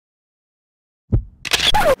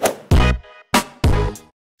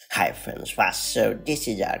Hi friends, so this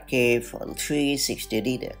is our phone 360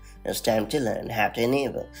 reader. It's time to learn how to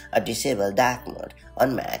enable or disable dark mode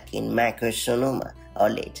on Mac in macOS Sonoma or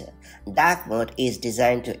later. Dark mode is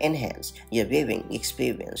designed to enhance your viewing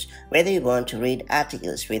experience, whether you want to read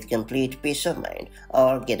articles with complete peace of mind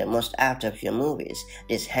or get the most out of your movies.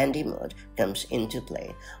 This handy mode comes into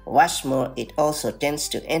play. What's more, it also tends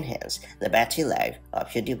to enhance the battery life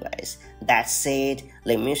of your device. That said,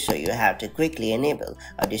 let me show you how to quickly enable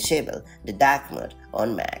or disable the dark mode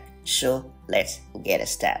on Mac. So let's get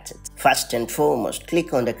started. First and foremost,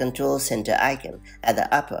 click on the control center icon at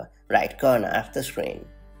the upper right corner of the screen.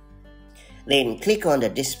 Then click on the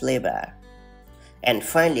display bar. And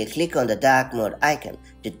finally click on the dark mode icon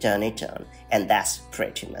to turn it on, and that's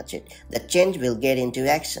pretty much it. The change will get into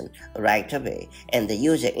action right away, and the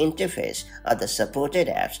user interface of the supported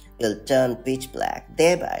apps will turn pitch black,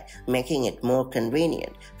 thereby making it more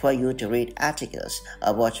convenient for you to read articles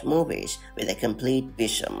or watch movies with a complete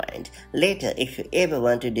peace of mind. Later, if you ever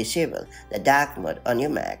want to disable the dark mode on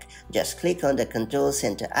your Mac, just click on the control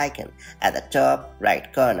center icon at the top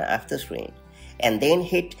right corner of the screen, and then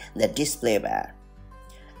hit the display bar.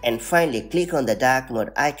 And finally click on the dark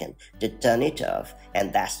mode icon to turn it off,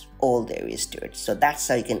 and that's all there is to it. So that's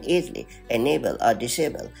how you can easily enable or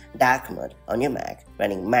disable dark mode on your Mac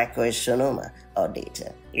running macOS Sonoma or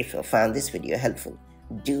later. If you found this video helpful,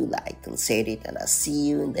 do like and share it, and I'll see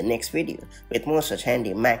you in the next video with more such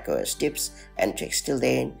handy macOS tips and tricks. Till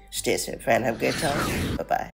then, stay safe and have a great time. Bye bye.